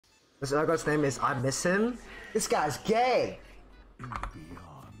This Urgot's name is I Miss Him. This guy's gay.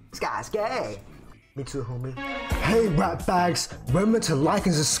 This guy's gay. Me too, homie. Hey rat bags, remember to like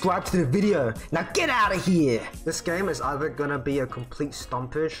and subscribe to the video. Now get out of here. This game is either gonna be a complete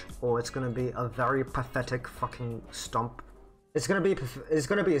stompage or it's gonna be a very pathetic fucking stomp. It's gonna be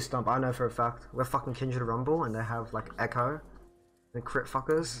a stomp, I know for a fact. We're fucking Kindred Rumble and they have like Echo and crit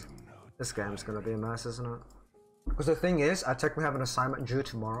fuckers. This game's gonna be a mess, isn't it? Because the thing is, I technically have an assignment due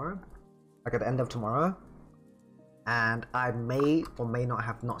tomorrow, like at the end of tomorrow, and I may or may not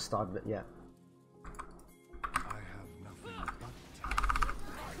have not started it yet.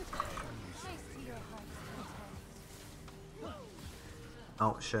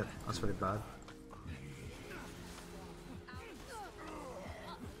 Oh shit, that's really bad.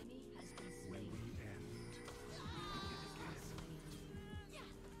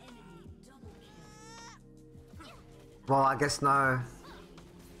 Well, I guess no.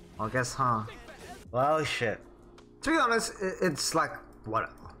 I guess, huh? Well, shit. To be honest, it's like,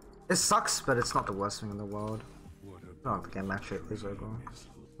 whatever. It sucks, but it's not the worst thing in the world. Oh, the game actually is over.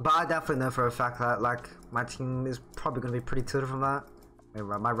 But I definitely know for a fact that, like, my team is probably going to be pretty tilted from that.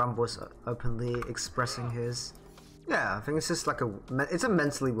 My Rumble is openly expressing his. Yeah, I think it's just like it's a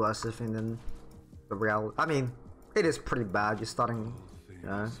mentally worse thing than the real. I mean, it is pretty bad. You're starting, you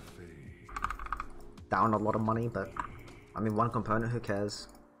know, down a lot of money, but I mean, one component, who cares?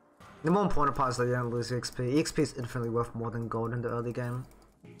 The more important part is that you don't lose XP. EXP is infinitely worth more than gold in the early game.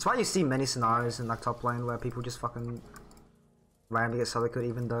 That's why you see many scenarios in like top lane where people just fucking randomly get so good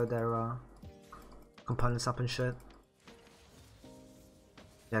even though their components up and shit.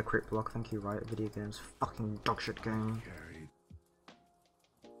 Yeah, crit block, thank you, right? Video games, fucking dogshit game.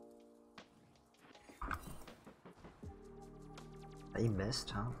 He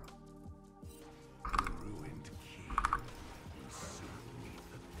missed, huh?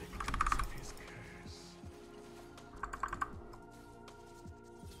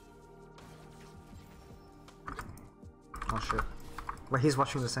 Oh shit. Wait, he's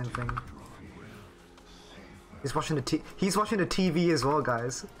watching the same thing. He's watching the TV as well,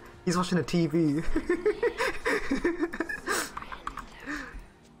 guys. He's watching the TV.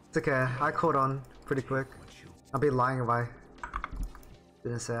 It's okay, I caught on pretty quick. I'd be lying if I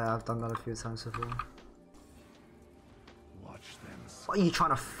didn't say I've done that a few times before. What are you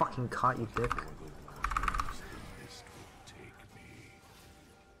trying to fucking cut, you dick?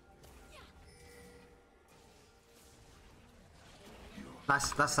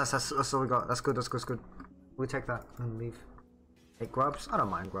 That's all we got. That's good, that's good, that's good. We take that and leave. Hey, grubs? I don't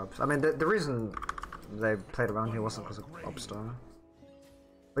mind grubs. I mean, the reason they played around here wasn't because of grubs, though.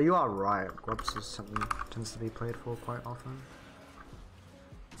 But you are right, grubs is something that tends to be played for quite often.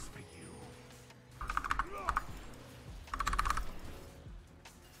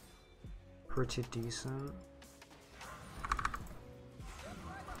 Pretty decent.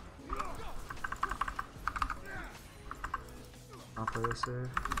 I'll play this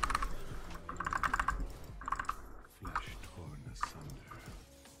here. Flesh torn asunder,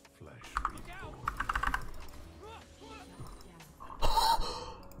 flesh reborn.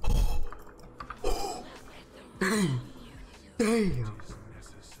 Damn!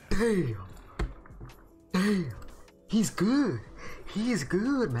 He's good! He's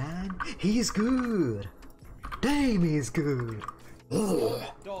good, man! He's good! Damn, he's good!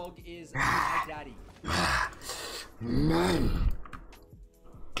 Dog is my daddy. Man!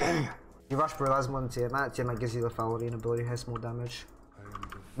 Damn! You rush Paralyze more than Tiamat. Tiamat gives you lethality and ability has more damage.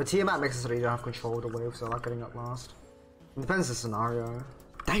 But Tiamat makes it so that you don't have control of the wave, so I like getting up last. It depends on the scenario.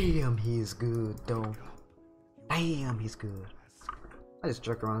 Damn, he's good, though. Damn, he's good. I just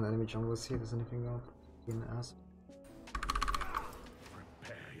check around the enemy jungle, see if there's anything up in the ass.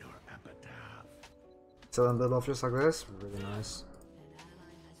 Prepare your epitaph. So then build off just like this, really nice.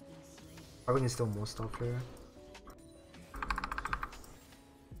 I think there's still more stuff here.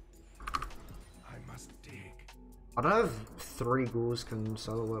 I don't know if 3 ghouls can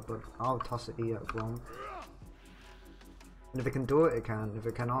solo it, but I'll toss it E at Glom. And if it can do it, it can. If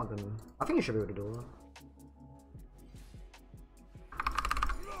it cannot, then I think you should be able to do it.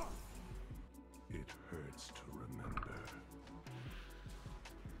 It hurts to remember.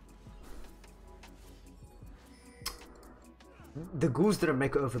 The ghouls didn't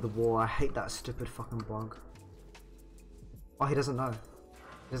make it over the wall. I hate that stupid fucking bug. Oh, he doesn't know.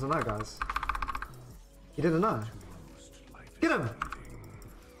 He doesn't know, guys. He didn't know. Get him!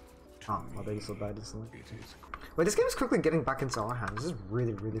 Oh, my baby's so bad, isn't it? Wait, this game is quickly getting back into our hands. This is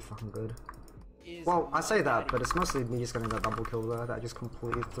really, really fucking good. Well, I say that, but it's mostly me just getting that double kill there that just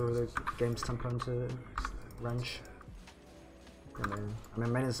completely threw the game's tempo into wrench. I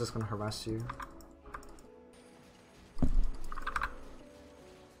mean, Maiden's just gonna harass you.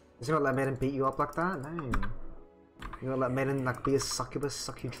 Is he gonna let Maiden beat you up like that? No. You gonna let Maiden like be a succubus,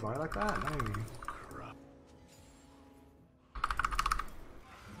 suck you dry like that? No.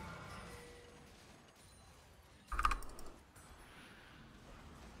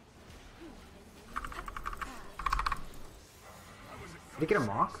 Did he get a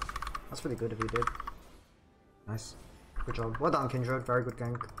mark? That's really good if he did. Nice. Good job. Well done, Kindred. Very good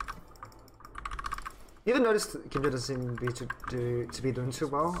gank. You even noticed Kindred doesn't seem to be doing too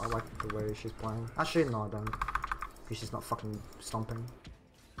well? I like the way she's playing. Actually, no, I don't. Because she's not fucking stomping.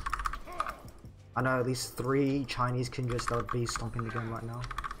 I know at least 3 Chinese Kindreds that would be stomping the game right now.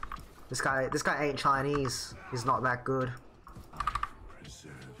 This guy ain't Chinese. He's not that good.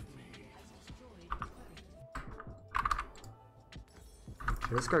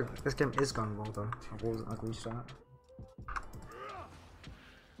 Okay, this game is going well though. I wasn't agree to that.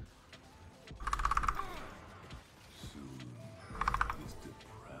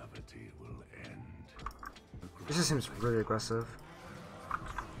 This just seems really aggressive.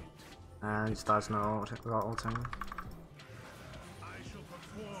 And he starts no without ulting. I shall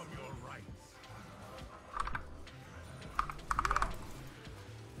perform your rites.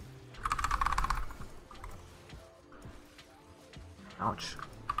 Ouch.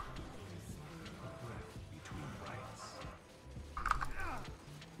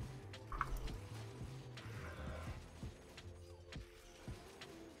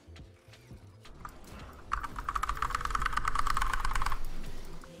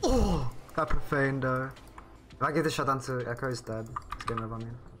 Oh, that profaner. If I give the shutdown to Echo, he's dead. It's game over, I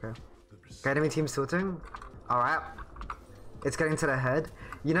mean. Okay. Okay, enemy team's tilting. Alright. It's getting to the head.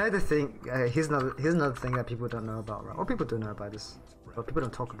 You know the thing, here's another thing that people don't know about, right? Or people do know about this, but people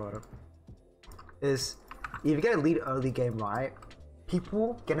don't talk about it. Is, if you get a lead early game, right?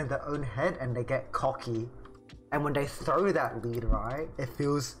 People get in their own head and they get cocky. And when they throw that lead, right? It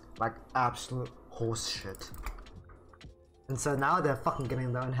feels like absolute horse shit. And so now they're fucking getting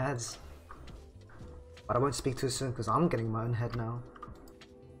in their own heads. But I won't speak too soon because I'm getting my own head now.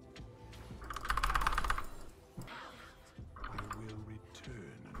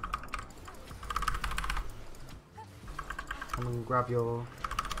 Come and grab your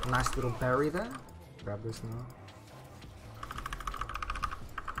nice little berry there. Grab this now.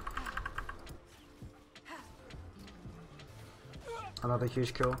 Another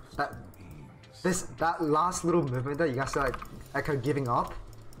huge kill. That last little movement that you guys are like Echo giving up.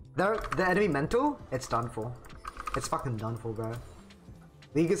 The enemy mental, it's done for. It's fucking done for, bro.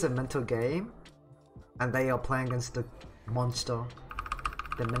 League is a mental game, and they are playing against the monster,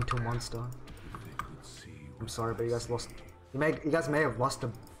 the mental monster. I'm sorry, but you guys lost. You guys may have lost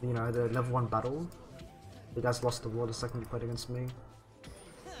the, you know, the level 1 battle. You guys lost the war the second you played against me.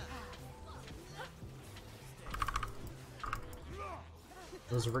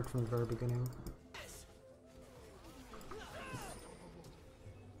 It was rigged from the very beginning.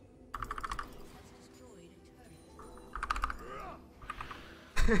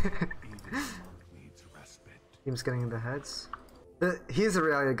 Team's getting in the heads. Here's the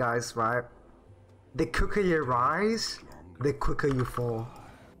reality, guys, right? The quicker you rise, the quicker you fall.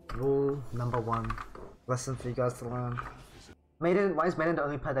 Rule number 1. Lesson for you guys to learn. Maiden, why is Maiden the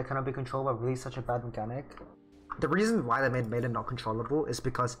only pet that cannot be controlled by really such a bad mechanic? The reason why they made Maiden not controllable is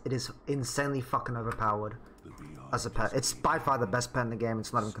because it is insanely fucking overpowered as a pet. It's by far the best pet in the game.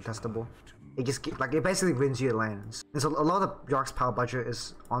 It's not even contestable. It just like it basically wins you lanes. And so a lot of Yorick's power budget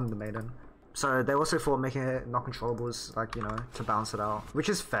is on the Maiden. So they also thought making it not controllable is like, you know, to balance it out, which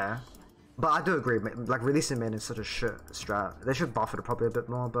is fair. But I do agree, like releasing Maiden is such a shit strat. They should buff it probably a bit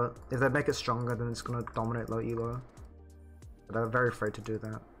more, but if they make it stronger, then it's gonna dominate low elo. But they're very afraid to do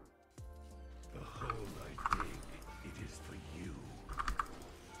that. The hole I dig, it is for you.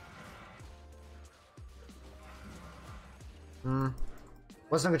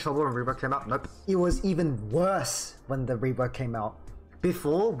 Wasn't controllable when Rework came out? Nope. It was even worse when the Rework came out.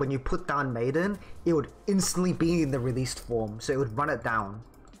 Before, when you put down Maiden, it would instantly be in the released form, so it would run it down.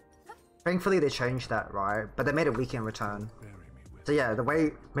 Thankfully they changed that, right? But they made it weak in return. So yeah, the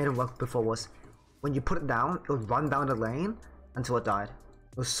way Maiden worked before was, when you put it down, it would run down the lane until it died.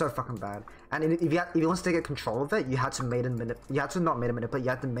 It was so fucking bad. And if you wanted to get control of it, you had to not Maiden minute, but you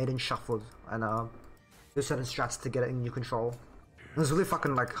had to Maiden shuffle and do certain strats to get it in your control. It was really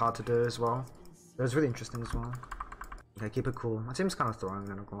fucking like hard to do as well. It was really interesting as well. Okay, keep it cool. My team's kind of throwing,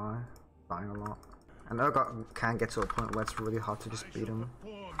 I'm not gonna lie. Dying a lot. And Urgot can get to a point where it's really hard to just beat him.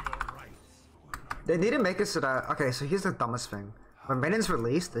 They need to make it so that... Okay, so here's the dumbest thing. When Maiden's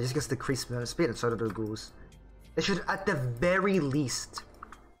released, it just gets decreased movement speed, and so do the ghouls. They should at the very least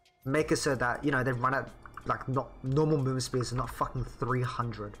make it so that, you know, they run at like not normal movement speeds and not fucking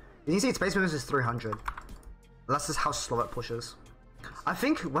 300. You see, its base movement is 300. That's just how slow it pushes. I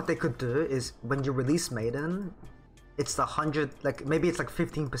think what they could do is when you release Maiden, it's the 100, like maybe it's like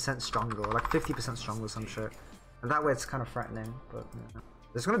 15% stronger or like 50% stronger or some shit. And that way it's kind of threatening, but yeah.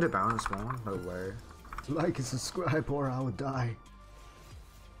 It's gonna do Baron as well, no way. Like and subscribe or I will die.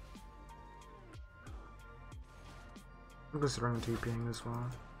 I'm just running TPing as well.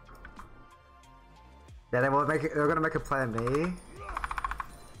 Yeah, they will make it, they're gonna make a play on me.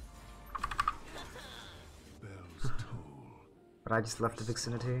 But I just left the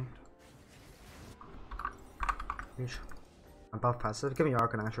vicinity. I'm buff passive. Give me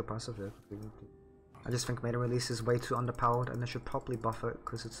Yorick an actual passive. Yeah. I just think Maiden release is way too underpowered and they should probably buff it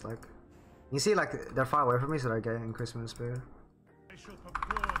because it's like. You see, like, they're far away from me, so I get increased movement speed. I shall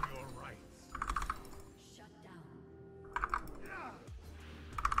perform your rites. Shut down.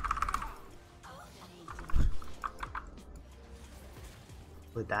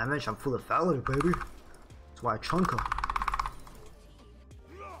 With damage, I'm full of valor, baby. That's why I chunk her.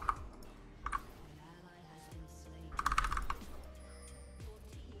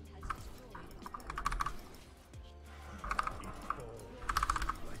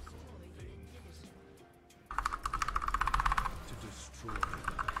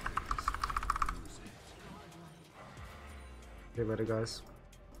 Get better, guys.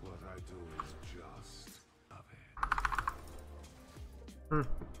 What I do is just of it.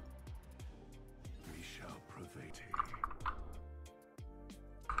 We shall prevail.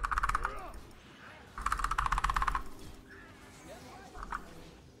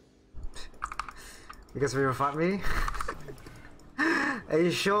 You guys ready to fight me? Are you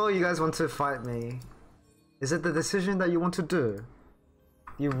sure you guys want to fight me? Is it the decision that you want to do?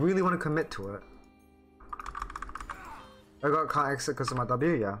 Do you really want to commit to it? I can't exit because of my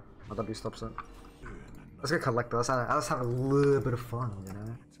W, yeah. My W stops it. Let's get Collector. Let's have a little bit of fun, you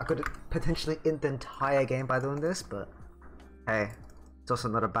know? I could potentially end the entire game by doing this, but hey, it's also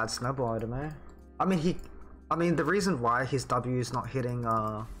not a bad snowball item, eh? I mean, the reason why his W is not hitting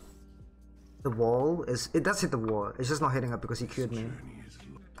the wall is it does hit the wall. It's just not hitting it because he queued me.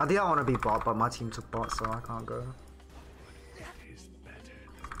 I think I want to be bot, but my team took bot, so I can't go.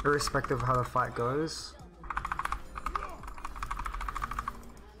 Irrespective of how the fight goes.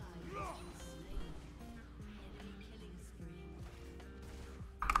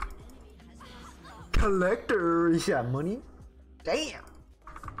 Collector, you got money? Damn.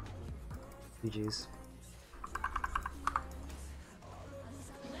 GG's.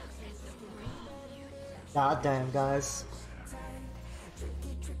 God damn, guys.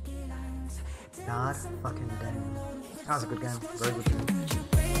 God fucking damn. That was a good game. Very good game.